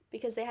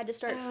because they had to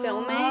start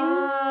filming.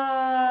 But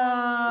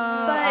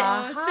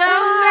so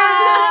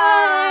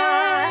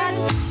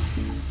bad!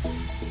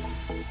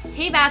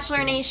 Hey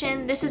Bachelor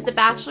Nation, this is the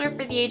Bachelor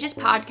for the Ages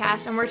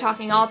podcast, and we're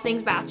talking all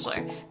things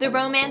Bachelor. The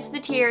romance, the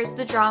tears,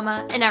 the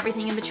drama, and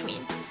everything in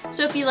between.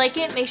 So if you like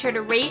it, make sure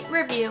to rate,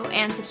 review,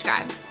 and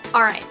subscribe.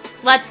 Alright,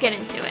 let's get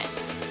into it.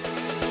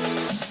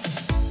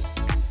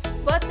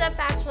 What's up,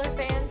 Bachelor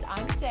fans?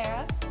 I'm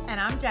Sarah.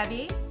 And I'm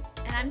Debbie.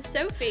 And I'm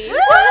Sophie.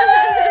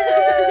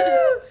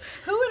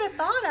 Who would have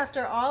thought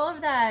after all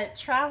of that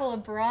travel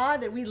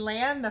abroad that we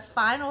land the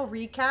final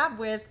recap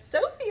with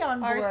Sophie on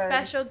board? Our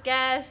special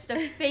guest,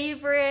 a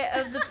favorite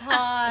of the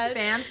pod.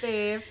 Fan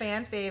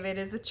fave. It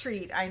is a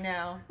treat, I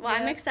know. Well,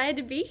 I'm excited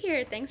to be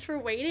here. Thanks for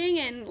waiting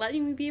and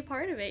letting me be a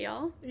part of it,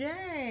 y'all.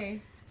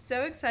 Yay.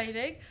 So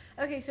exciting.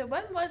 Okay, so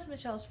when was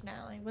Michelle's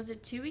finale? Was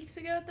it 2 weeks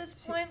ago at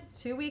this point?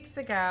 2 weeks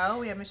ago,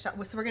 we have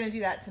Michelle. So we're going to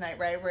do that tonight,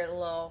 right? We're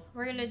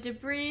going to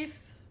debrief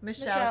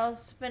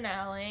Michelle's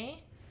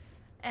finale.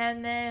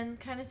 And then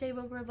kind of say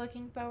what we're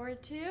looking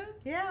forward to.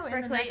 Yeah, for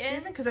in the next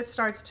season, because it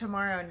starts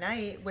tomorrow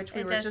night, which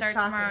we were just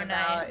talking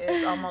about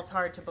is almost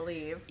hard to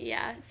believe.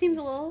 Yeah, it seems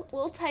a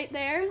little tight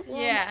there.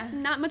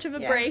 Not much of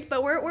a Yeah. break,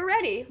 but we're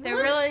ready. They're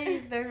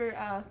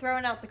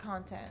throwing out the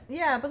content.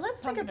 Yeah, but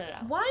let's think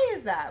about why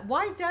is that?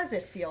 Why does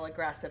it feel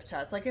aggressive to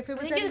us? Like if it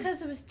was I think it's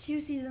because it was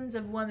 2 seasons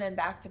of women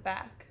back to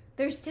back.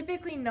 There's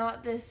typically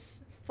not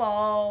this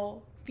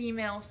fall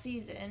female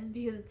season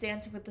because it's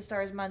Dancing with the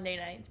Stars Monday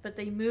nights, but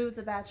they moved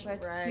The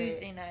Bachelorette to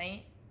Tuesday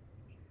night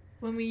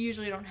when we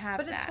usually don't have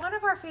that. But it's one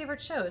of our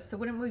favorite shows, so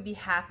wouldn't we be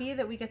happy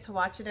that we get to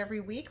watch it every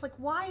week? Like,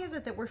 why is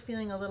it that we're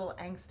feeling a little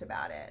angst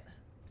about it?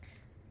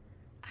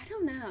 I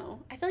don't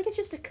know. I feel like it's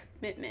just a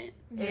commitment.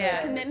 Yeah.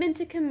 It's a commitment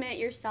to commit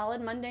your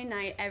solid Monday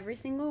night every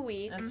single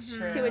week That's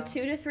true. to a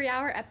 2 to 3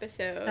 hour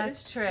episode.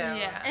 That's true.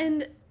 Yeah.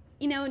 And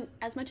you know,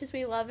 as much as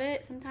we love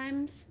it,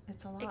 sometimes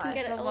It's a lot. it can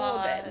get It's a a little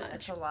lot. bit much.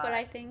 It's a lot. But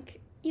I think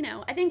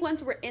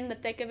once we're in the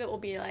thick of it, we'll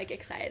be like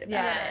excited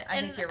about it. I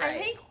think you're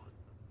right.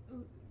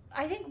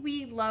 I think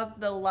we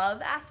love the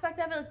love aspect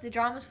of it. Like the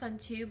drama's fun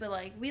too, but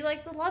like we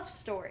like the love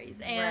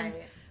stories. And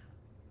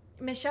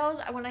Michelle's,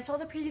 when I saw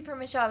the preview for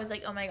Michelle, I was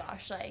like, oh my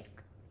gosh, like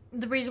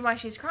the reason why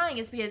she's crying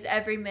is because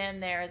every man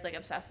there is like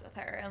obsessed with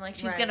her and like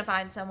she's gonna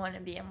find someone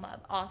and be in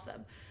love.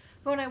 Awesome.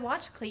 But when I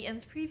watched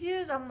Clayton's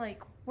previews, I'm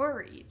like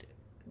worried.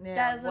 Yeah,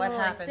 That little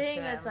what happens thing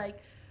to him? that's like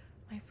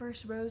my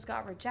first rose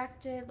got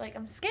rejected. Like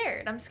I'm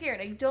scared.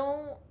 I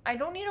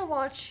don't need to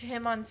watch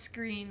him on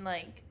screen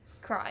like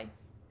cry.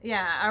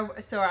 Yeah,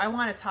 so I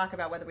want to talk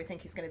about whether we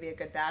think he's going to be a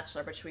good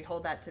bachelor, but should we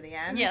hold that to the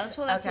end? Yeah, let's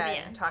hold that to the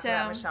end. Talk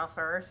about Michelle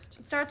first.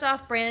 It starts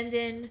off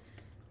Brandon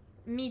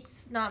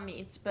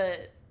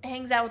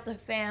hangs out with the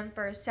fam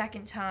for a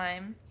second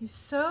time. He's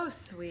so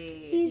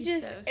sweet.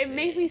 It so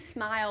makes sweet. me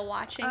smile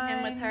watching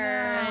him with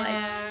her.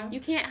 I Like you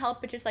can't help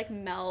but just like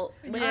melt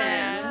with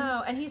I him.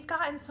 know, and he's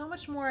gotten so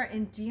much more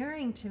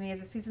endearing to me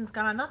as the season's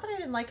gone on. Not that I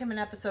didn't like him in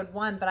episode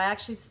 1, but I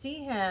actually see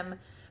him,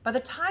 by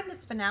the time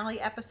this finale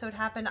episode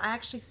happened, I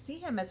actually see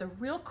him as a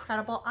real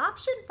credible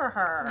option for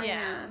her.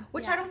 Yeah.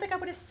 Which I don't think I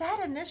would have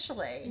said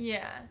initially.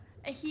 Yeah.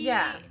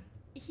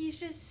 He's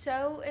just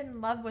so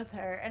in love with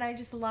her, and I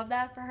just love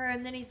that for her.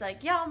 And then he's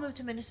like, yeah, I'll move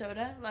to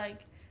Minnesota.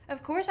 Like,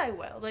 of course I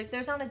will. Like,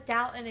 there's not a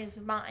doubt in his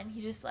mind.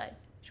 He's just like,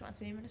 she wants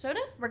to be in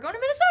Minnesota? We're going to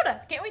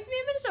Minnesota. Can't wait to be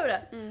in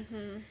Minnesota.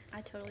 Mm-hmm.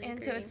 I totally agree.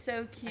 And so it's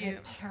so cute. And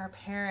his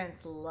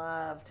parents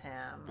loved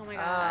him. Oh my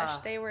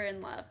gosh, they were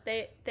in love.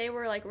 They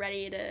were like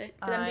ready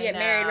for them to get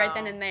married right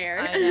then and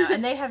there. I know.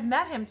 And they have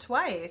met him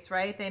twice,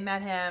 right? They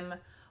met him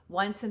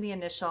once in the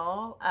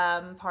initial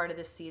part of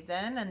the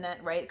season, and then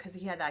because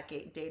he had that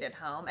date at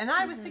home. And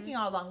I was thinking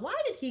all along, why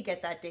did he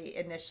get that date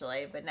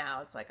initially? But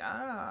now it's like,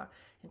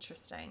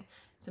 interesting.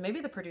 So maybe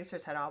the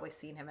producers had always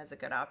seen him as a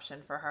good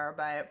option for her.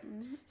 But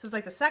so it was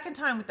like the second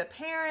time with the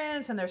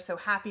parents, and they're so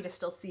happy to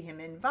still see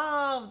him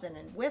involved and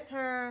with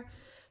her.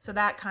 So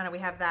that kind of, we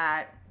have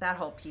that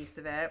whole piece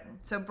of it.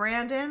 So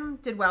Brandon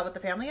did well with the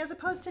family as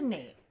opposed to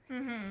Nate.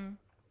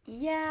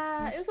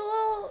 Yeah, it was a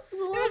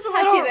little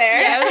touchy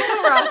there. Yeah, it was a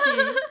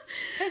little rocky.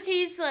 Because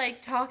he's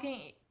like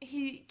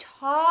he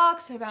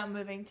talks about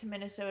moving to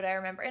Minnesota, I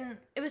remember. And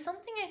it was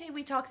something I think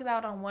we talked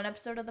about on one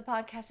episode of the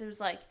podcast. It was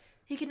like,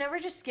 he could never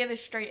just give a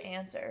straight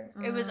answer.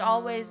 It was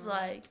always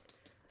like,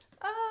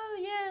 oh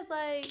yeah,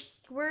 like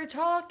we're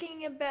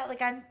talking about,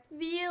 like I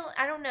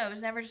don't know. It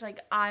was never just like,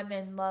 I'm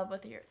in love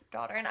with your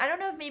daughter. And I don't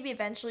know if maybe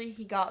eventually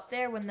he got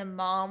there when the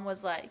mom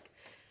was like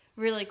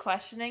really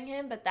questioning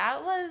him, but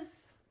that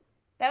was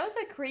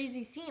a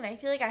crazy scene. I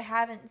feel like I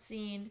haven't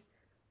seen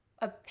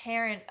a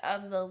parent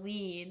of the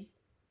lead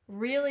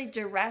really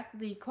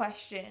directly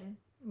question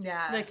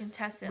the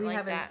contestant like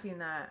that. We haven't seen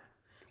that.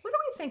 What do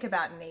we think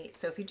about Nate,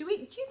 Sophie? Do you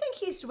think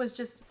he was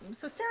just,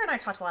 so Sarah and I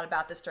talked a lot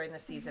about this during the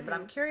season, but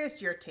I'm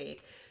curious your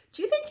take.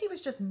 Do you think he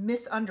was just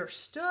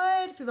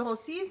misunderstood through the whole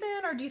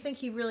season, or do you think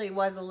he really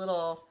was a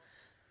little...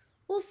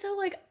 Well, so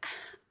like,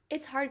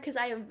 it's hard because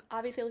I have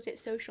obviously looked at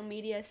social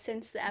media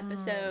since the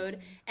episode,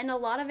 and a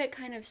lot of it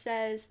kind of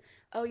says,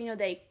 oh, you know,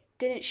 they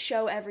didn't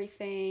show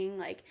everything.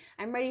 Like,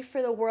 I'm ready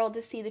for the world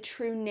to see the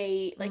true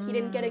Nate. Like, he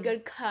didn't get a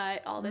good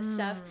cut, all this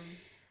stuff.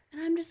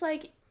 And I'm just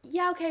like,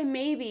 yeah, okay,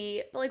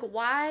 maybe. But, like,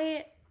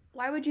 why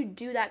would you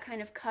do that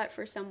kind of cut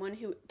for someone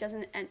who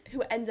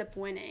who ends up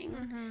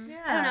winning?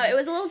 Yeah. I don't know. It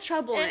was a little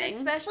troubling. And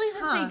especially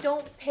since they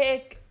don't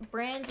pick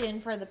Brandon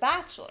for The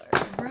Bachelor.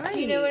 Right. Do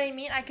you know what I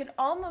mean? I could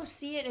almost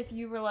see it if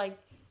you were, like,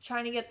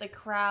 trying to get the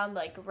crowd,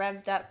 like,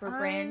 revved up for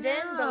Brandon.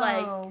 But,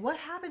 like... what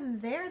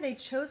happened there? They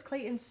chose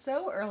Clayton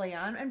so early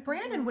on, and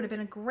Brandon would have been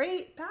a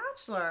great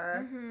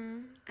Bachelor.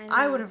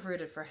 I would have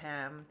rooted for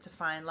him to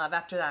find love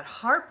after that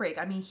heartbreak.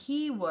 I mean,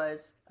 he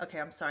was... Okay,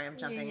 I'm sorry. I'm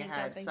jumping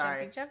ahead.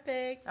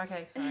 Jumping.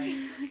 Okay, sorry.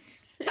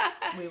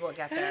 We will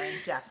get there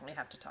and definitely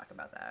have to talk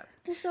about that.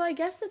 Well, so I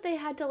guess that they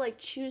had to, like,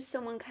 choose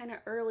someone kind of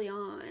early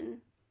on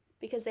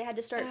because they had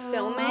to start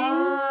filming. But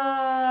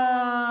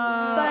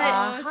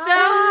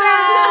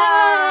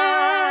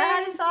I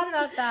hadn't thought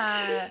about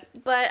that.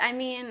 But I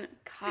mean,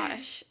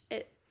 gosh,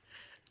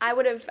 I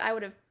would have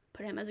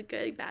put him as a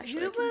good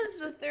Bachelor. Who was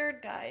the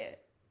third guy?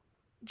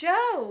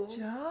 Joe.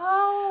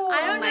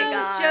 I don't my know.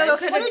 God. Joe So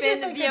could what have did you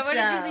been. think Yeah, of what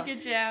Joe? did you think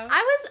of Joe?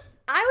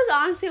 I was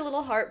honestly a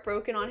little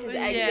heartbroken on his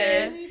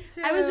exit. Me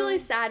too. I was really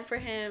sad for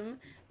him.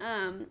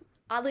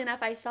 Oddly enough,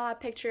 I saw a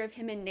picture of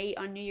him and Nate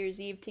on New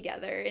Year's Eve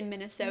together in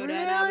Minnesota,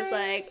 and I was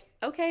Really? like,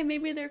 okay,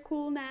 maybe they're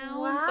cool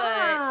now.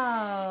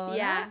 Wow. But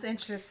yeah, That's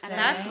interesting.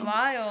 That's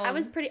wild. I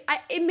was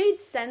it made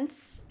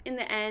sense in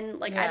the end.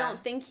 Like, I Yeah.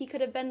 don't think he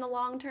could have been the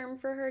long term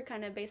for her,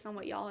 kind of based on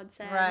what y'all had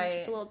said. Right.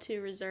 Just a little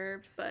too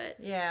reserved, but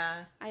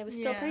Yeah. I was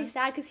still Yeah. pretty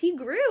sad because he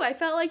grew. I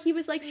felt like he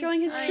was, like,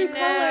 showing his I true know.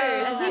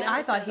 colors. in that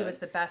I thought he episode. was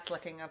the best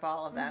looking of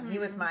all of them. He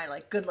was my,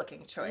 like, good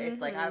looking choice.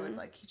 Like, I was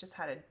like, he just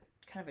had a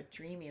kind of a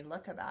dreamy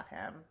look about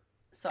him.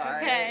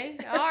 Sorry. Okay,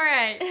 all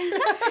right.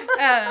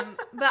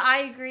 But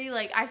I agree.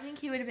 Like, I think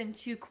he would have been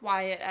too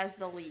quiet as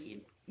the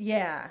lead.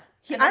 Yeah.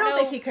 I I don't don't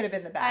think know- he could have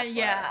been the Bachelor.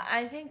 Yeah,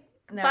 I think.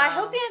 No. But I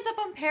hope he ends up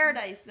on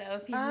Paradise though.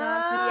 If he's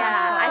not successful.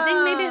 Yeah, I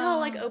think maybe he'll,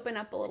 like, open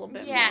up a little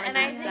bit more. Yeah, in and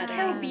I that think setting.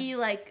 he'll be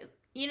like,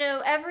 you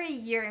know, every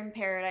year in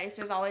Paradise,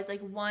 there's always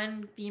like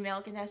one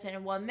female contestant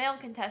and one male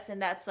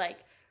contestant that's like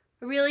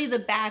really the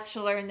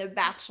Bachelor and the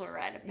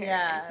Bachelorette of Paradise.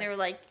 Yes. They were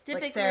like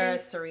typically. Like Sarah,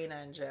 Serena,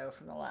 and Joe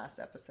from the last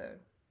episode.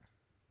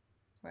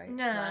 Right?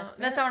 No, Last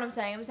that's bit? not what I'm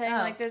saying. I'm saying Oh.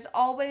 like there's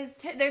always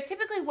there's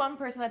typically one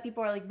person that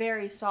people are like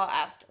very sought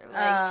after. Like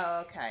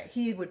Oh, okay.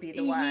 He would be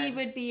the one. he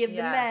would be of the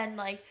Yeah. men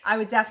like I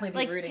would definitely be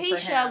like rooting for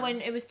Tayshia him.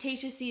 when it was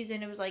Tayshia's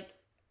season. It was like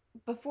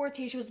before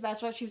Tayshia was the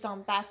Bachelor, she was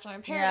on Bachelor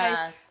in Paradise.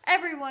 Yes.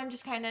 Everyone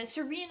just kind of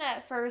Serena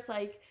at first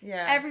like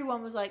Yeah.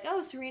 everyone was like,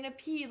 oh, Serena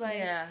P. Like,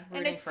 Yeah, and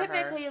rooting it's for her.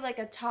 typically like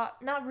a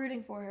top, not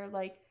rooting for her,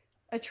 like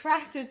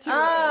attracted to Oh,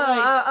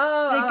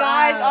 her. Like, the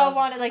guys all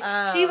wanted, like,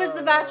 she was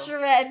the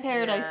Bachelorette in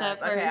Paradise Yes. at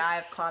first. Okay,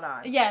 I've caught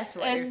on. Yes, to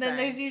what you're and then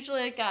there's saying.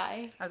 usually a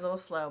guy. I was a little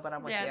slow, but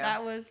I'm with Yeah, you.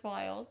 that was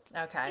wild.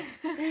 Okay.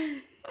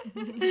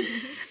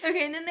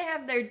 Okay, and then they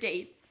have their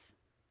dates.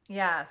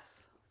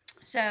 Yes.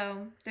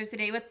 So there's the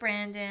date with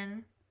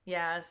Brandon,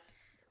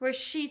 Yes. where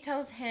she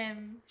tells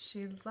him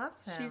She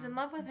loves him. she's in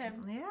love with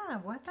him. Yeah,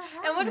 what the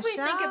heck? And what do we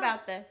think Michelle?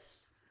 about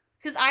this?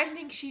 Because I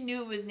think she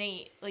knew it was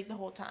Nate, like, the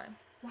whole time.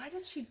 Why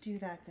did she do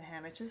that to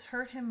him? It just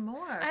hurt him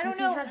more. I don't 'cause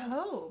know. He had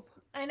hope.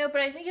 I know,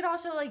 but I think it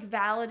also, like,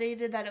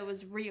 validated that it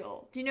was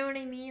real. Do you know what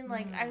I mean?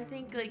 Like, I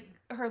think, like,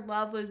 her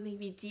love was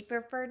maybe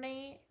deeper for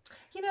Nate.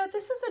 You know,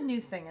 this is a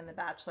new thing in the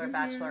Bachelor, Mm-hmm.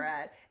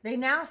 Bachelorette. They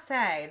now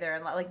say they're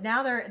in love. Like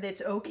now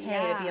it's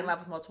okay to be Yeah. in love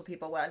with multiple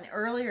people. Well, in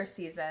earlier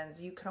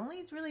seasons, you could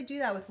only really do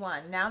that with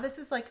one. Now this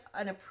is like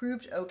an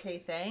approved okay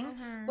thing.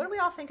 Mm-hmm. What do we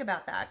all think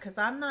about that? Because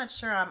I'm not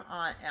sure I'm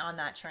on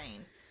that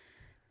train.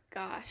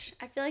 Gosh,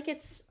 I feel like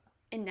it's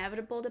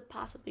inevitable to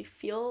possibly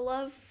feel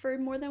love for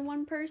more than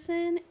one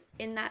person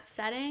in that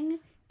setting.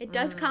 It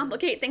does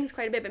complicate things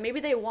quite a bit, but maybe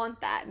they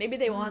want that. Maybe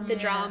they want the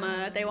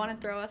drama. They want to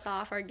throw us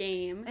off our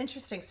game.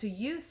 Interesting. So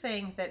you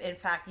think that in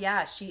fact,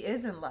 yeah, she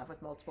is in love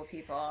with multiple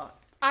people.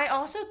 I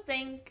also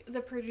think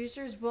the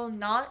producers will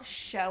not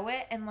show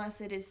it unless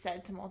it is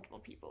said to multiple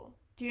people.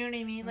 Do you know what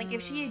I mean? Like,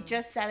 if she had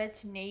just said it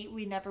to Nate,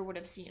 we never would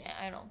have seen it,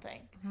 I don't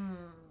think.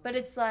 But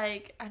it's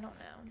like, I don't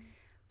know.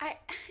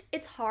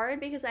 It's hard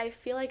because I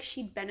feel like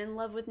she'd been in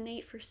love with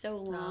Nate for so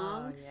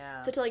long. Oh,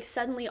 yeah. So to like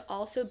suddenly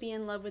also be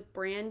in love with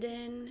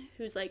Brandon,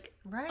 who's like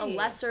a Right.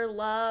 lesser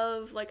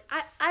love, like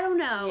I don't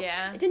know.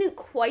 Yeah. It didn't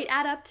quite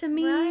add up to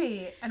me.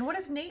 Right. And what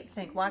does Nate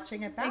think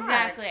watching it back?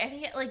 Exactly.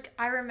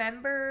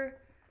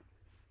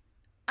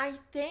 I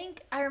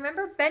think, I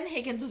remember Ben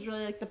Higgins was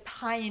really, like, the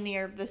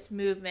pioneer of this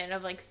movement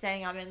of, like,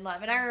 saying I'm in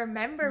love. And I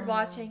remember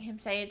watching him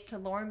say it to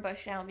Lauren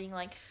Bushnell and being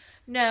like,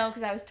 no,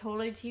 because I was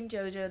totally Team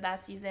JoJo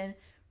that season.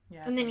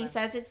 Yes, And then he I'm-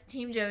 says it's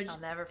Team JoJo. I'll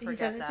never He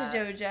forget says that.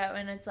 it to JoJo,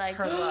 and it's like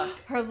Her look.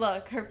 her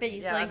look, her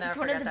face, Yeah, I'll like never just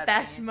one of forget the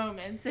that best scene.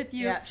 moments. If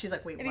you Yeah, she's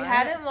like, wait, if what? you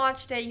haven't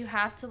watched it, you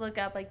have to look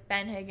up like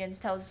Ben Higgins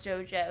tells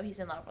JoJo he's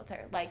in love with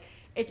her. Like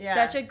it's Yeah.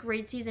 such a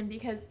great season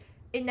because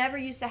it never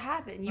used to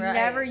happen. You Right.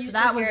 never So used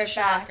that to was hear a it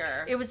back.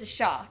 shocker. It was a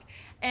shock,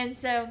 and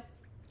so.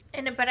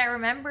 But I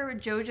remember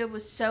JoJo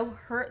was so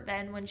hurt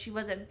then when she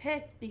wasn't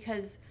picked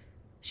because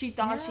she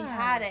thought she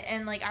had it. Yes.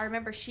 And, like, I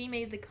remember she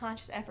made the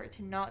conscious effort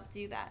to not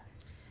do that.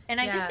 And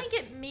I just think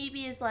Yes. it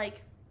maybe is,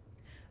 like,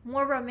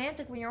 more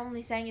romantic when you're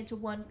only saying it to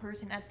one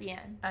person at the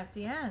end. At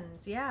the end,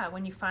 yeah,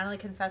 when you finally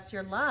confess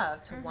your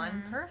love to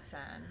one person.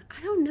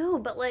 I don't know,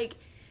 but like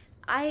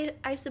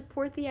I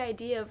support the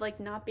idea of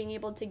like not being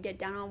able to get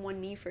down on one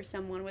knee for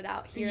someone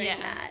without hearing Yeah.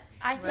 that.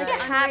 I think Right.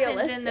 it happens in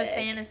the Unrealistic.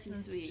 fantasy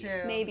That's suite.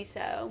 true. Maybe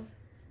so.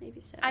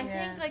 Maybe so. I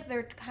Yeah. think, like,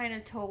 they're kind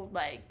of told,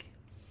 like,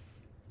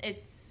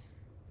 it's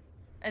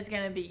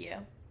gonna be you.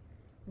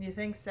 You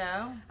think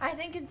so? I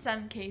think in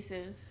some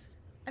cases.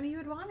 I mean, you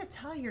would want to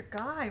tell your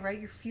guy, right?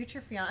 Your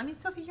future fiance. I mean,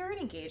 Sophie, you're an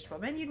engaged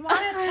woman. You'd want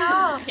to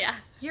tell yeah.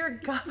 your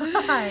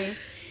guy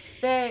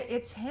that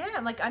it's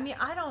him. Like, I mean,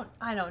 I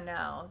don't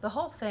know. The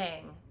whole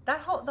thing,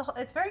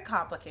 it's very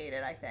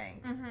complicated, I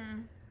think.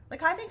 Mm-hmm.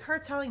 Like, I think her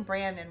telling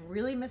Brandon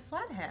really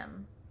misled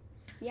him.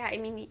 Yeah, I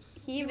mean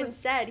he even was-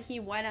 said he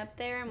went up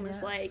there and was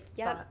Yeah. like,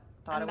 "Yep,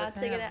 Thought I'm it was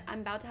about to him. I'm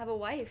about to have a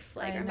wife.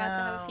 Like I I'm about to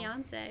have know. a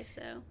fiance."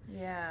 So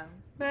Yeah.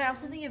 But I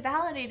also think it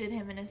validated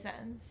him in a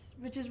sense,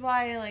 which is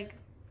why I, like,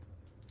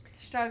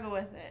 struggle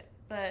with it.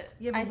 But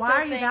Yeah, I but why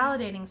still are you think-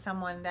 validating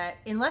someone that,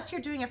 unless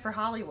you're doing it for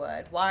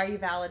Hollywood, why are you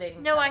validating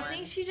No, someone? I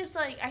think she just,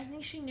 like, I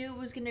think she knew it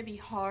was gonna be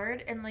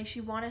hard, and, like,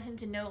 she wanted him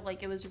to know,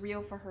 like, it was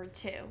real for her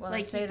too. Well,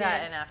 like they say he that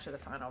did. in After the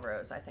Final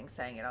Rose. I think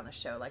saying it on the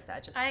show like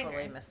that just I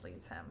totally agree.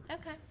 misleads him.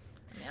 Okay.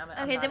 I mean, I'm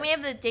Okay, not then we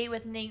have the date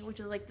with Nate,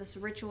 which is, like, this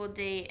ritual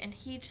date, and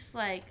he just,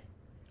 like,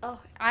 oh,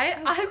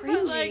 I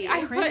put, like,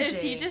 I put,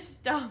 is he Cringy.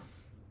 just dumb?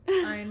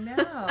 I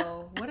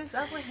know. What is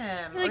up with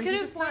him? He, Or like, is he couldn't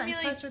just not in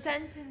formulate touch with?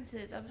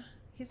 sentences. Of,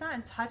 He's not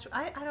in touch.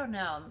 I don't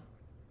know.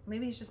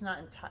 Maybe he's just not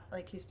in touch.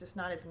 Like he's just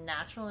not as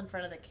natural in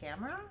front of the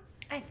camera.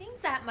 I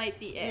think that might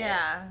be it.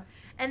 Yeah.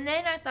 And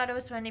then I thought it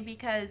was funny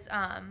because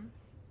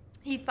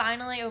he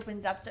finally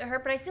opens up to her,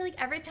 but I feel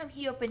like every time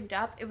he opened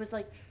up, it was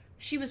like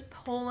she was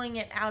pulling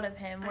it out of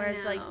him, I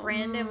whereas like know.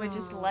 Brandon would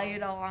just lay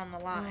it all on the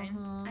line.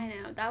 I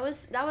know that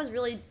was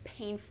really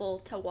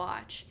painful to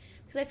watch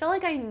because I felt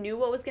like I knew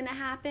what was gonna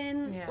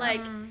happen. Yeah. Like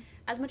Mhm.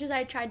 as much as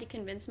I tried to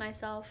convince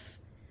myself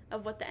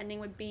of what the ending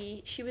would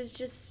be, she was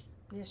just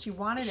Yeah. She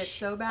wanted it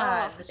so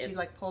bad Oh, that she it-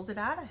 like pulled it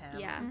out of him.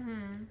 yeah.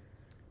 Mhm.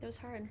 It was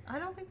hard. I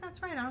don't think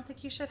that's right. I don't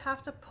think you should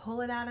have to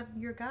pull it out of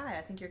your guy.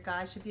 I think your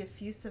guy should be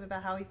effusive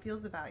about how he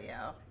feels about you.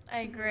 I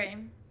agree.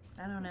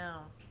 I don't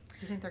know.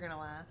 You think they're gonna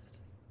last?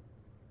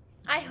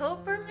 I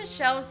hope for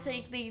Michelle's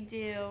sake they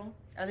do.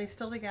 Are they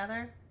still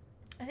together?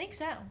 I think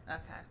so.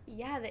 Okay.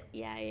 Yeah.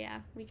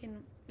 We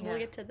can. Yeah. We'll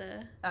get to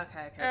the.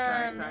 Okay.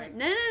 Sorry. Um, Sorry.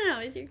 No.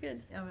 You're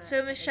good.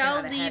 So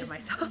Michelle got ahead of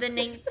leaves myself. the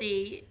Nate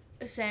date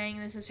saying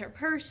this is her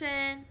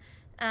person.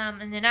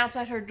 And then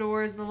outside her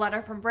door is the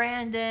letter from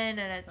Brandon, and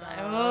it's like,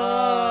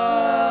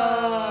 oh.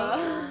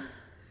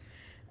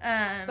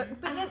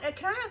 But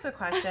can I ask a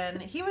question?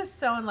 He was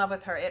so in love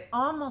with her, it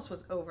almost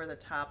was over the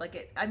top. Like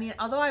it. I mean,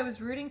 although I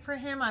was rooting for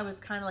him, I was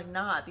kind of like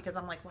not because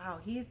I'm like, wow,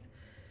 he's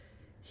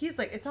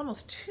like it's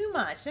almost too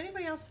much. Did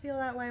anybody else feel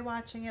that way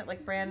watching it?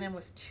 Like Brandon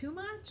was too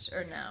much,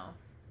 or no?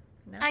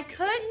 No. I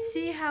could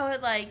see how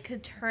it like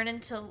could turn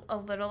into a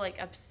little like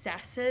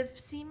obsessive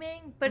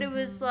seeming, but it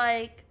was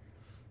like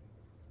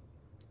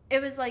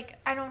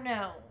I don't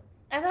know.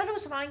 I thought it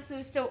was fine because it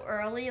was still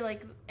early,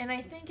 like, and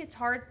I think it's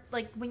hard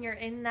like when you're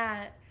in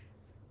that.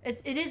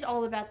 It is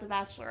all about the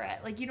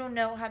Bachelorette. Like you don't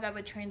know how that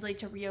would translate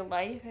to real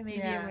life, and maybe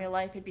Yeah. in real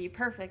life it'd be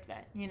perfect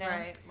then, you know?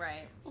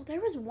 Right. Well,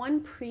 there was one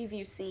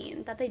preview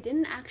scene that they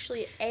didn't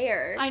actually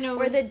air. I know.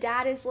 Where the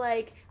dad is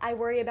like, I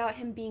worry about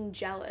him being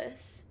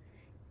jealous.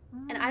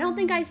 And I don't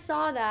think I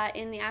saw that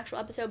in the actual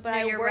episode, but No,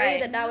 I you're worry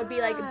right. that would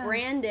be like Yes.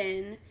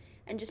 Brandon,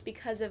 and just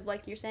because of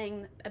like you're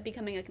saying,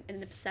 becoming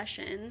an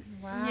obsession.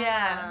 Wow.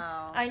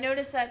 Yeah. I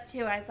noticed that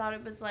too. I thought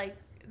it was like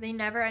they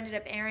never ended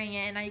up airing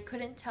it, and I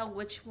couldn't tell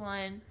which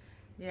one.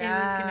 was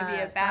gonna be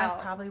Yes, about.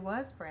 That probably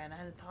was Brandon. I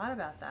hadn't thought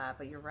about that,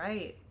 but you're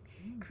right.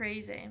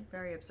 Crazy.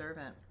 Very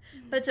observant.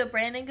 But so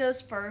Brandon goes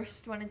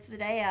first when it's the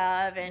day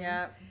of, and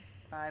Yep.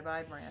 Bye,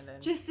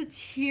 Brandon. just the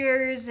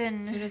tears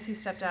and As soon as he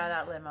stepped out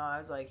of that limo, I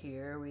was like,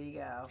 here we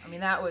go. I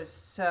mean, that was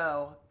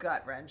so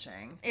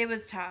gut-wrenching. it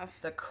was tough.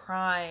 The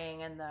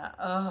crying and the,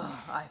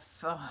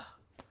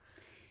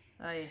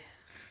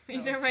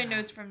 These that are was my rough.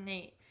 notes from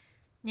Nate.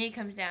 Nate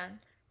comes down.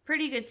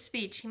 Pretty good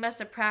speech. He must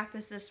have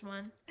practiced this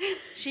one.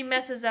 She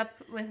messes up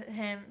with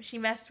him. She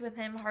messed with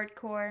him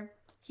hardcore.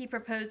 He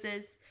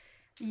proposes.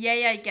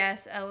 Yay, I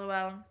guess,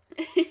 LOL.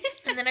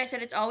 And then I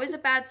said, it's always a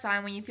bad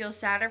sign when you feel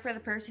sadder for the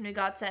person who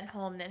got sent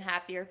home than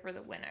happier for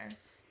the winner.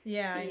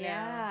 Yeah, I know.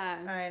 Yeah.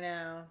 I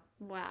know.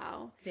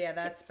 Wow. Yeah,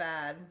 that's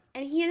bad.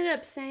 And he ended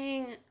up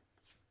saying,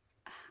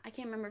 I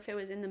can't remember if it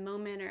was in the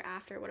moment or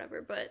after,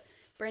 whatever, but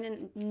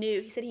Brandon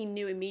knew. He said he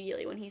knew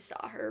immediately when he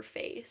saw her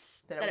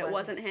face That that it it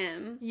wasn't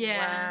him. Yeah.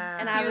 Wow.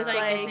 And He I was was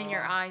like, it's like- in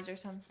your eyes or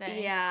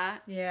something. Yeah.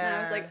 Yeah. And I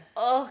was like,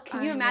 oh,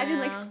 can you I imagine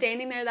like know.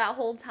 standing there that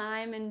whole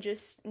time and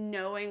just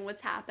knowing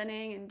what's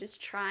happening and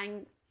just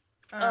trying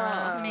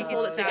to make it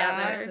hold it stop. together.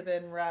 That must have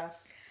been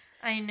rough.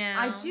 I know.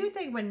 I do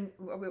think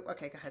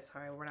okay, go ahead.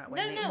 Sorry, we're not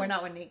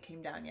when Nate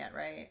came down yet,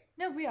 right?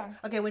 No, we are.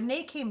 Okay, when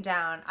Nate came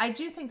down, I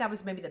do think that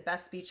was maybe the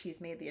best speech he's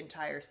made the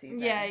entire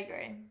season. Yeah, I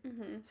agree.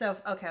 Mm-hmm. So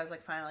okay, I was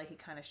like, finally, he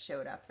kind of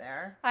showed up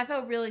there. I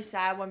felt really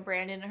sad when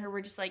Brandon and her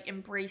were just like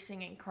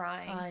embracing and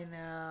crying. I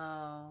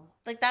know.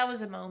 Like that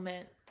was a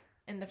moment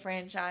in the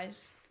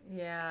franchise.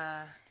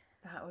 Yeah,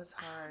 that was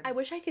hard. I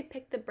wish I could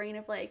pick the brain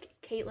of like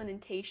Caitlyn and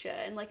Tayshia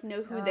and like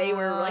know who they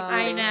were like I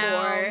rooting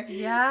know. for.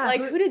 Yeah,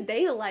 Like who did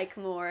they like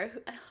more?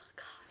 Oh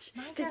gosh.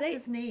 My guess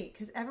is Nate,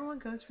 because everyone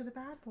goes for the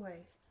bad boy.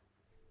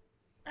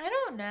 I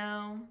don't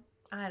know.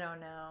 I don't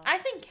know. I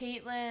think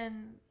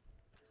Caitlyn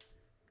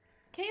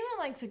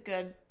likes a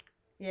good.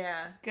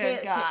 Yeah,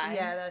 Good guy.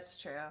 Yeah, that's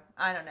true.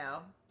 I don't know.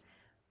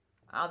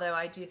 Although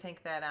I do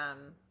think that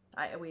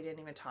we didn't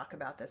even talk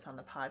about this on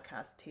the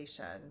podcast,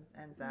 Tayshia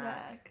and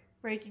Zach.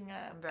 Breaking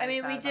up. I'm very I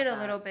mean, we sad did about a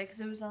that. little bit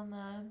because it was on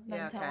the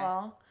Yeah, tell okay.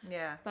 all.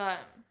 Yeah. But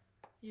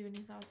you have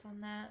any thoughts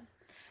on that?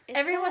 It's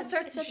Everyone sad.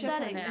 starts It's to ship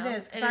upsetting. them It now.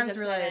 is, because It I is was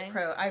really upsetting.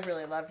 I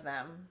really loved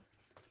them.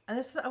 And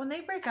this is when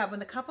they break up, when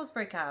the couples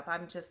break up,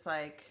 I'm just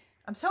like,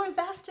 I'm so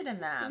invested in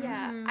them.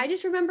 Yeah, Mhm. I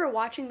just remember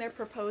watching their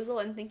proposal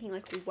and thinking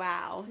like,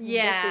 "Wow,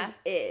 Yeah. this is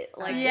it."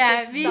 Like, Yeah,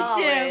 this is me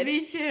solid. too.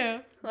 Me too.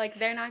 Like,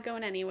 they're not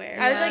going anywhere.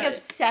 I was like Yeah.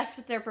 obsessed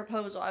with their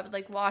proposal. I would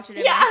like watch it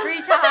in Yeah. my free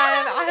time.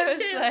 I Me was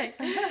too. like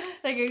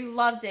I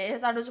loved it. I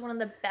thought it was one of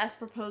the best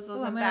proposals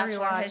Ooh, I'm in gonna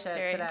Bachelor rewatch history.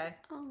 it today.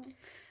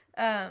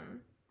 Oh.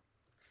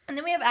 And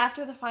then we have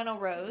After the Final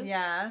Rose.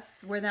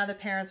 Yes, where now the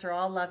parents are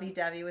all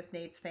lovey-dovey with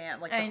Nate's fam.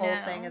 Like the I whole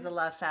know. thing is a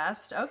love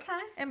fest. Okay.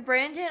 And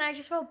Brandon, I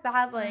just felt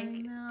bad. I Like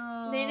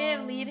know. they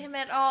didn't lead him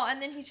at all, and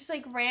then he's just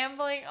like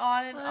rambling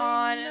on and I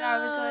on, and I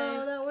was know,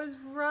 like, that was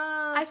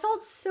rough. I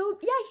felt so.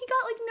 Yeah, he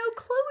got like no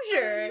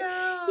closure.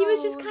 No. He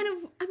was just kind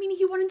of. I mean,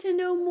 he wanted to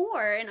know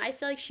more, and I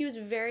feel like she was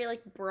very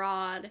like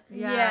broad.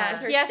 yeah.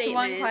 her He asked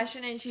one statements.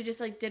 question, and she just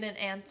like didn't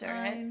answer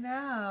I it.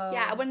 know.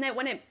 Yeah, when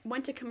it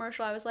went to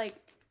commercial, I was like,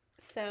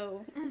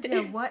 so.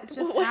 Yeah, what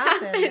just what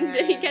happened?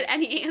 Did he there? get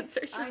any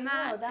answers I from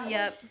know, that?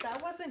 Yep.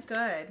 that wasn't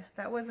good.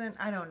 That wasn't.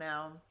 I don't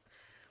know.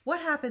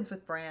 What happens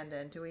with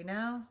Brandon? Do we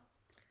know?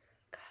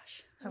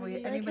 Gosh. Have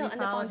Maybe, anybody he'll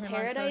end up followed on him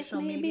Paradise, on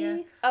social maybe?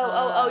 media?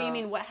 Oh, you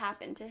mean what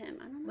happened to him?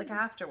 I don't know. Like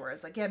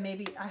afterwards? Like, yeah,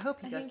 maybe. I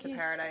hope he I goes think to he's-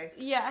 Paradise.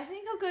 Yeah, I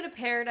think he'll go to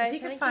Paradise. If he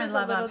I could think find was a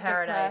love on little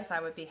Paradise, depressed.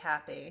 I would be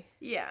happy.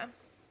 Yeah.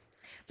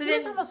 But He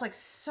was then, almost like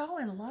so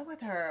in love with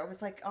her. It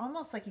was like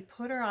almost like he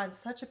put her on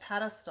such a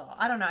pedestal.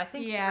 I don't know. I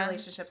think Yeah.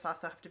 relationships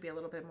also have to be a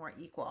little bit more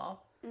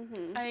equal.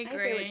 Mm-hmm. I I agree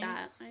agree. with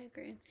that. I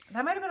agree.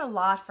 That might have been a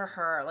lot for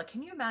her. Like,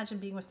 can you imagine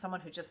being with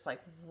someone who just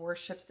like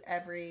worships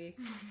every?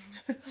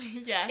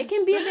 yes. It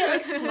can be a bit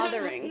like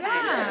smothering, kind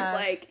Yes. of.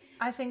 Like,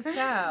 I think so.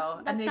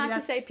 that's and maybe not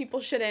that's to say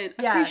people shouldn't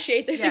yes,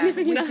 appreciate their yeah,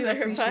 significant we do other,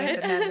 appreciate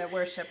but the men that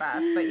worship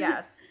us, but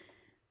yes.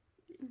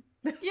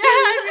 Yeah,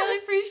 I really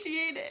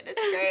appreciate it.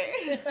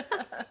 It's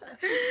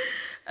great.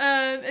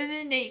 And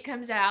then Nate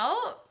comes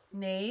out,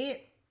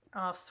 Nate,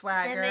 all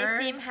swagger. and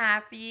they seem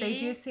happy. They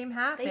do seem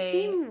happy. they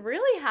seem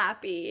really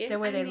happy. the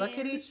way I they look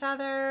at mean, each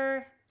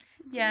other.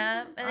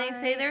 Yeah, and they say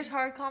Alright. there's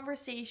hard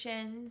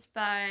conversations,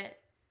 but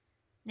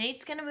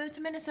Nate's gonna move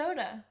to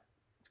Minnesota.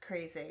 It's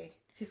crazy.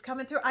 He's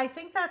coming through. I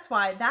think that's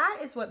why. That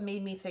is what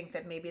made me think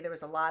that maybe there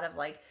was a lot of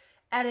like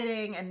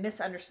editing and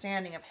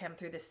misunderstanding of him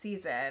through the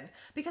season.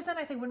 Because then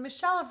I think when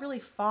Michelle have really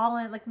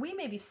fallen, like we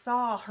maybe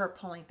saw her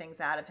pulling things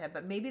out of him,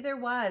 but maybe there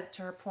was,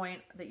 to her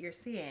point that you're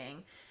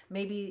seeing,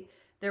 maybe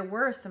there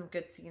were some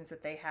good scenes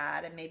that they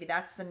had, and maybe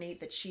that's the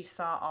Nate that she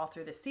saw all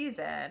through the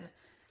season.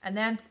 And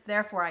then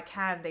therefore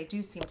they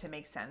do seem to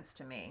make sense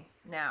to me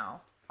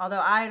now.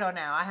 Although I don't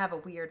know. I have a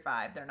weird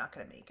vibe. They're not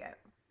going to make it.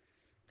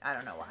 I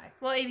don't know why.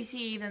 Well, ABC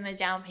gave them a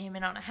down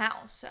payment on a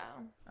house, so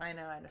I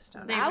know. I just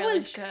don't they know. That really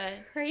was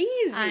should.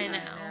 crazy. I know.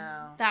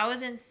 know. That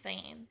was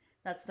insane.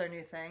 That's their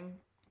new thing.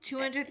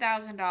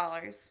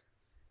 $200,000.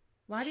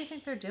 Why do you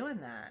think they're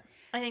doing that?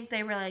 I think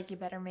they were like, you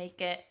better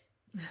make it.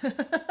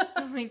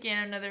 We're We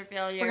get another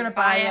failure. gonna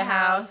buy a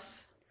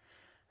house.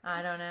 I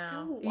don't That's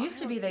know. so It used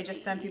to be wild they to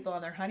just send me. people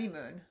on their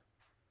honeymoon.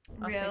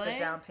 I'll take Really? the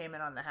down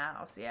payment on the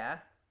house. Yeah.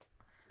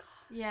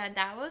 Yeah,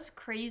 that was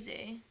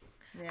crazy.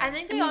 Yeah. I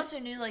think they also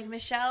knew like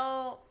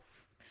Michelle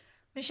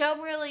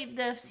really,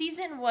 the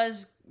season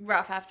was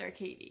rough after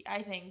Katie.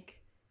 I think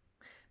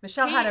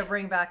Michelle had to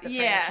bring back the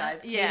Yeah,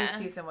 franchise. Katie's yeah.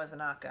 season was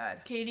not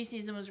good. Katie's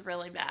season was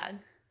really bad.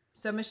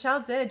 So Michelle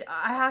did.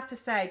 I have to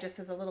say, just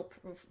as a little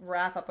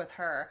wrap up with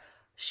her,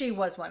 she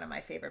was one of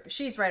my favorite. But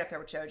she's right up there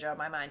with JoJo in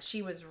my mind.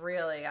 She was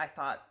really, I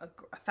thought,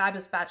 a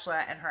fabulous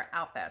bachelorette, and her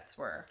outfits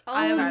were. Oh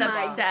I was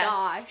my obsessed.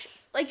 gosh.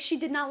 Like, she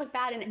did not look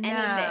bad in anything.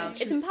 No,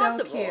 she It's was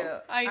impossible. So cute.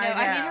 I know.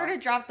 I need her to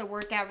drop the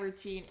workout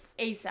routine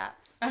ASAP.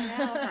 I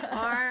know, her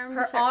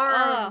arms. Her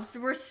arms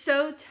were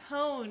so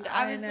toned.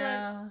 I I was like,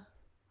 know.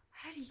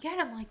 how do you get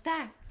them like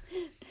that?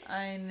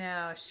 I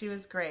know. She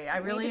was great. I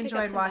need really to pick up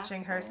enjoyed some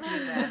watching her basketball.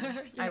 season.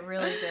 I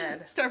really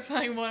did. Start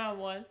playing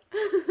one-on-one.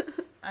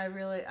 I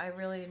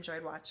really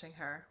enjoyed watching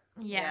her.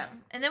 Yeah.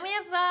 And then we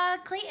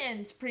have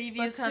Clayton's preview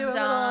Let's comes do a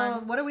little.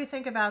 on. What do we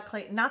think about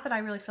Clayton? Not that I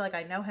really feel like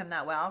I know him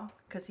that well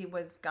because he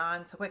was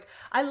gone so quick.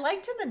 I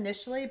liked him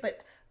initially,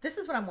 but this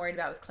is what I'm worried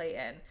about with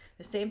Clayton.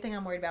 The same thing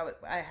I'm worried about with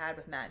I had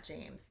with Matt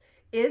James.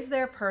 Is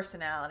there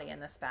personality in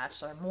this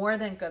Bachelor more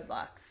than good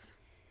looks?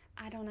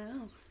 I don't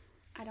know.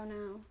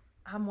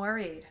 I'm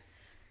worried.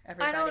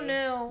 Everybody. I don't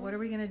know. What are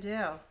we gonna do?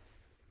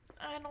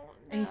 I don't know.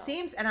 And he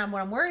seems, and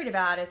what I'm worried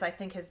about is I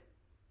think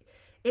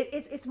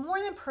it's more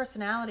than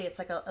personality. It's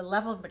like a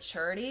level of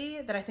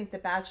maturity that I think the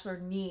Bachelor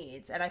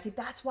needs. And I think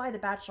that's why the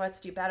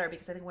Bachelorettes do better,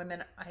 because I think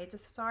women, I hate to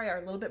say sorry, are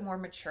a little bit more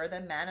mature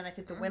than men. And I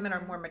think the women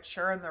are more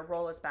mature in their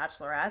role as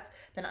Bachelorettes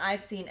than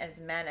I've seen as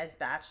men as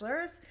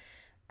Bachelors,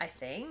 I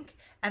think.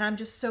 And I'm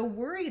just so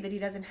worried that he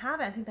doesn't have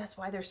it. I think that's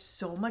why there's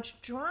so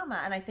much drama.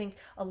 And I think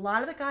a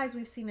lot of the guys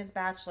we've seen as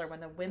Bachelor,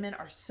 when the women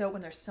are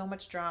when there's so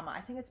much drama,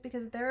 I think it's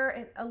because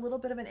they're a little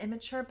bit of an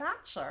immature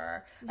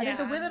Bachelor. I think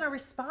the women are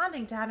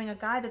responding to having a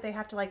guy that they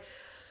have to like,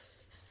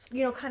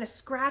 you know, kind of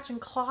scratch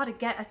and claw to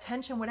get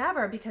attention,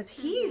 whatever, because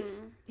he's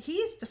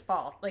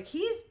default. Like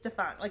he's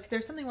default. Like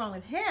there's something wrong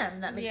with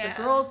him that makes the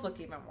girls look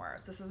even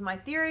worse. This is my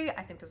theory.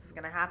 I think this is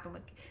going to happen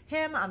with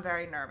him. I'm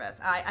very nervous.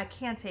 I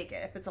can't take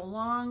it. If it's a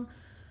long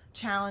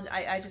challenge,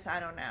 I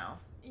don't know.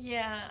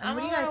 Yeah, And I'm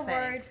what a do you guys little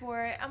think? worried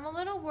for it. I'm a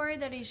little worried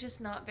that he's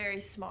just not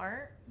very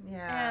smart.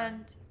 Yeah.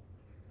 And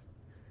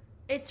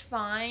it's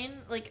fine,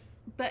 like,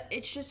 but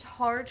it's just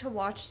hard to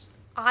watch.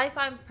 I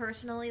find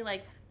personally,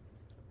 like,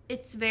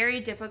 it's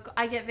very difficult.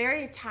 I get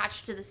very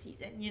attached to the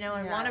season. You know,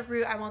 I want to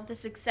root. I want the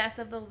success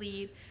of the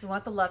lead. We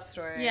want the love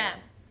story. Yeah.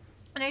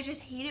 And I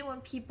just hate it when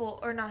people,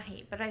 or not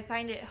hate, but I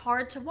find it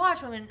hard to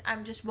watch when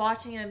I'm just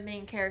watching a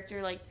main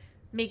character, like,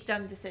 make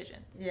dumb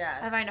decisions. Yes.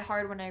 I find it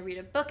hard when I read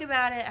a book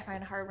about it. I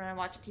find it hard when I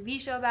watch a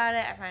TV show about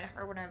it. I find it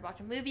hard when I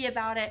watch a movie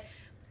about it.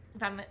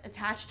 If I'm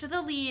attached to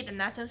the lead and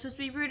that's what I'm supposed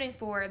to be rooting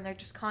for, and they're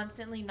just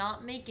constantly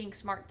not making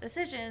smart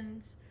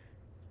decisions,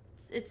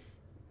 it's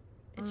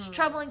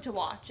troubling to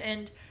watch.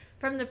 And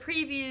from the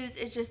previews,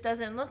 it just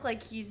doesn't look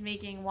like he's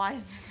making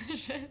wise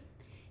decisions.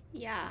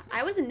 Yeah,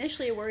 I was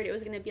initially worried it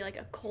was going to be like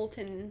a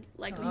Colton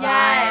like vibe.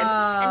 Yes.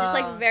 And just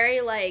like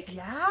very like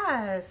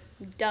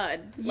yes,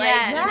 dud. Yes. Like,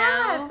 yes,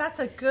 you know? that's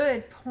a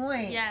good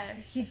point.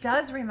 Yes. He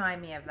does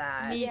remind me of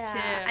that. Me Yeah.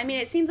 too. I mean,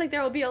 it seems like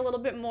there will be a little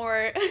bit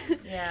more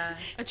Yeah.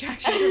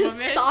 Attraction to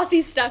women.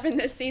 saucy stuff in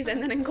this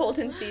season than in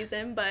Colton's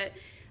season, but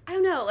I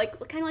don't know, like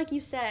kind of like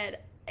you said,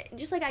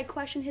 just like I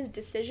question his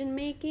decision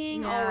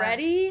making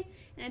already.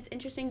 And it's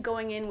interesting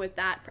going in with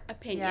that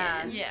opinion.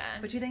 Yes. Yeah.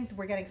 But do you think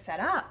we're getting set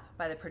up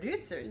by the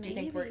producers? Do you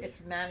think Maybe.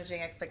 it's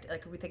managing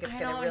like we think it's I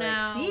going to don't really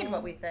know. exceed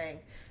what we think?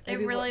 It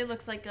really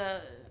looks like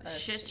a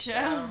shit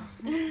show.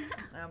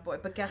 Oh boy!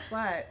 But guess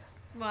what?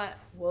 What?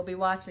 We'll be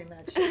watching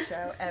that shit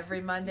show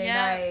every Monday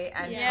night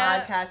and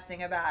Yeah.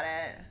 podcasting about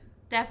it.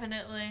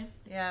 Definitely.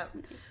 Yeah.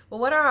 Well,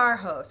 what are our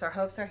hopes? Our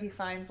hopes are he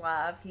finds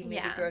love. He maybe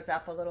Yeah. grows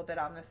up a little bit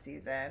on this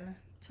season.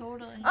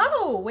 Totally.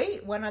 Oh,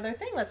 wait, one other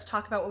thing. Let's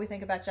talk about what we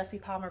think about Jesse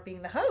Palmer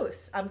being the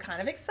host. I'm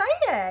kind of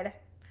excited.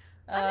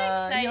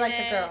 I'm excited. You like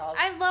the girls.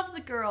 I love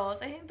the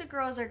girls. I think the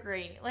girls are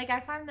great. Like,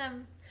 I find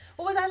them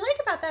Well, what I like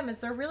about them is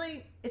they're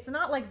really, it's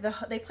not like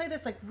they play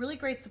this like really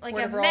great like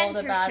supportive a role,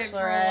 the mentorship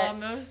role Bachelorette.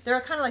 almost.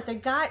 They're kind of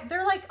like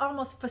they're like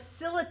almost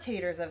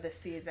facilitators of this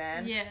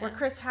season. Yeah. Where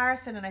Chris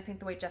Harrison and I think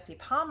the way Jesse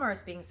Palmer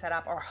is being set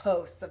up are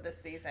hosts of this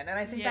season. And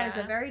I think that is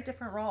a Yeah. very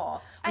different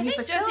role. I When you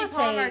think Jesse facilitate,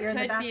 Palmer you're in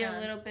the could be a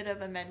background. little bit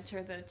of a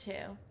mentor, though,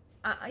 too.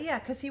 Yeah,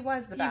 because he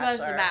was the He Bachelor. was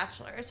the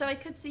Bachelor. So I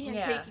could see him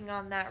Yeah. taking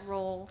on that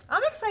role.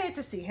 I'm excited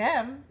to see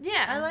him.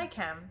 Yeah. I like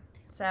him.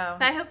 So,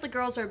 But I hope the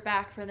girls are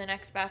back for the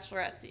next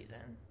Bachelorette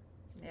season.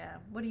 yeah.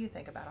 What do you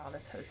think about all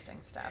this hosting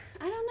stuff?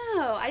 I don't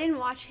know. I didn't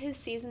watch his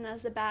season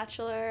as The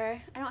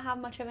Bachelor. I don't have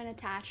much of an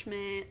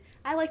attachment.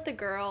 I like the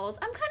girls.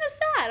 I'm kind of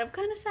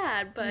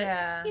sad, but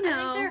Yeah. you know,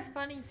 I think they're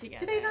funny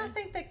together.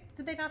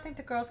 Did they not think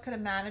the girls could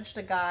have managed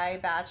a guy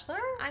Bachelor?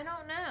 I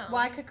don't know.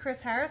 Why could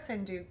Chris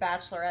Harrison do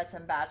Bachelorettes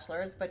and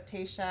Bachelors, but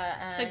Tasha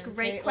and It's a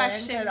great Caitlyn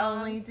question, could Mom.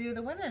 only do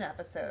the women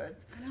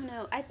episodes? I don't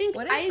know. I think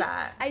What is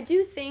that? I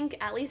do think,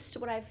 at least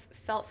what I've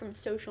felt from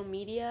social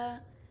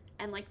media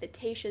and like the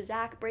Tasha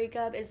Zach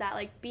breakup, is that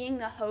like being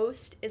the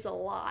host is a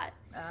lot.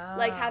 Oh.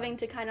 Like having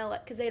to kind of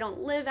like, because they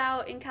don't live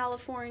out in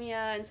California,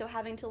 and so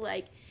having to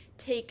like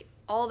take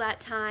all that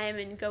time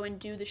and go and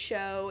do the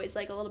show is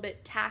like a little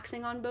bit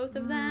taxing on both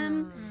of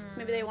them.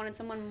 Maybe they wanted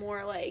someone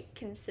more like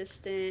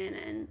consistent,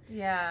 and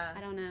Yeah. I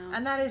don't know.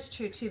 And that is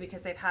true too,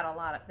 because they've had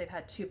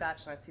two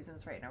Bachelorette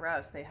seasons right in a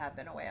row, so they have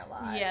been away a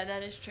lot. Yeah,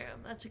 that is true.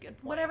 That's a good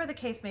point. Whatever the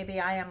case may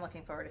be, I am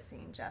looking forward to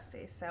seeing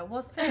Jesse. So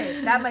we'll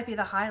see. That might be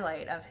the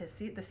highlight of the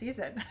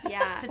season.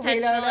 Yeah. We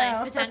don't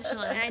know.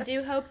 Potentially. And I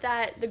do hope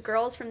that the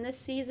girls from this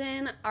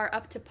season are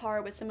up to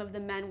par with some of the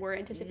men we're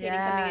anticipating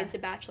coming into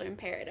Bachelor in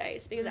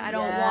Paradise, because I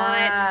don't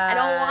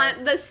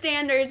want the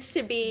standards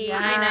to be, Yeah.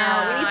 I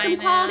know, we need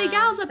some I quality know.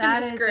 gals up That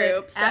in this is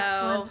group. an So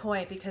excellent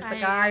point, because the I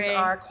guys agree.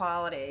 are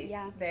quality.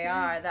 Yeah. They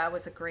are. That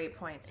was a great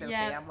point, Sophie.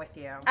 Yeah. I'm with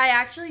you. I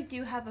actually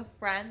do have a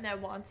friend that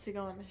wants to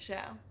go on the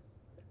show.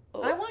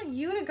 Oh. I want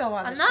you to go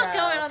on the show. I'm not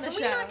going on the Can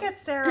show. we not get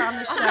Sarah on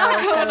the show, I'm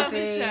not going on Sophie?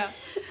 the show.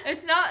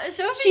 It's not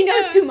Sophie. She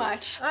knows too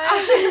much.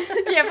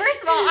 Yeah,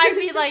 first of all, I'd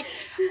be like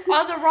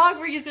on the wrong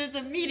reasons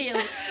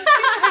immediately.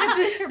 She's trying to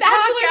boost her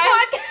Bachelor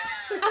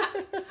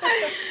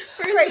podcast.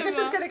 First Great, of this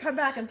is all- going to come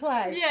back and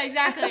play. Yeah,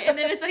 exactly. And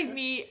then it's like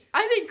me.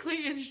 I think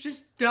Clayton's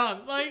just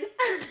dumb. Like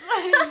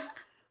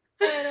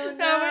I don't know.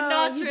 That would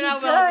not You'd turn be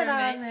out good well for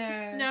on me.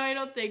 there. No, I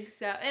don't think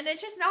so. And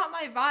it's just not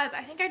my vibe.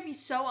 I think I'd be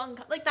so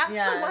like that's the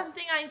one Yes.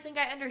 thing I think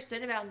I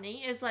understood about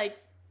Nate is like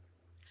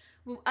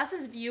us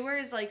as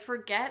viewers like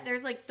forget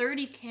there's like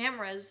 30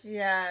 cameras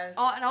Yes.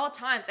 at all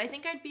times. I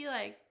think I'd be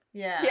like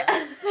Yeah.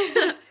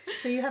 Yeah.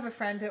 So you have a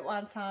friend that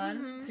wants on.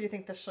 Mhm. So you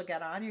think that she'll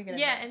get on? You're gonna.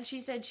 yeah, and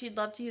she said she'd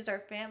love to use our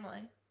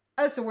family.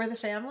 Oh, so we're the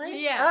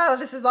family? Yeah. Oh,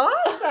 this is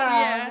awesome.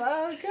 Yeah.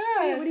 Oh, Wait,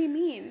 good. what do you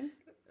mean?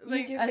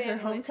 Like, Use your As your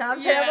family.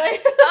 hometown Yeah. family.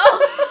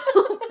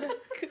 Oh.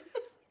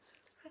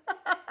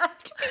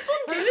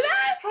 Do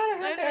that? How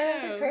do I her don't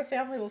family, know. think her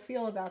family will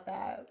feel about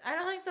that? I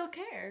don't think they'll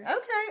care.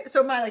 Okay,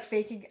 so am I like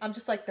faking? I'm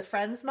just like the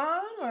friend's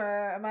mom,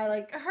 or am I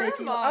like Her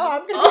faking? mom. Oh,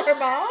 I'm gonna be her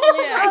mom.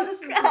 Yeah. Oh,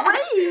 this is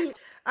great.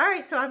 All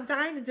right, so I'm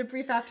dying to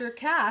debrief after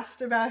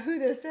cast about who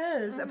this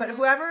is, but Mhm.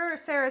 whoever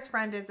Sarah's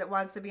friend is that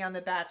wants to be on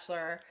The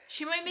Bachelor.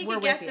 She might make We're a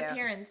with guest you.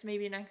 appearance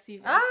maybe next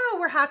season. Oh,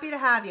 we're happy to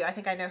have you. I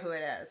think I know who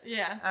it is.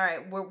 Yeah. All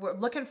right, we're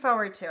looking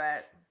forward to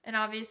it. And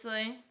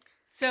obviously,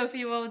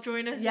 Sophie will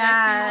join us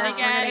Yes, next we're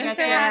season gonna again. get Thanks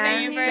you for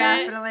having in. me.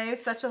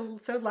 Definitely,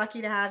 so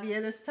lucky to have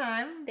you this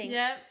time. Thanks.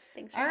 Yep.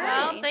 Thanks for All right.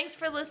 having Well, me. thanks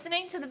for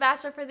listening to the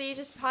Bachelor for the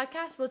Ages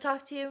podcast. We'll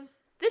talk to you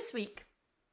this week.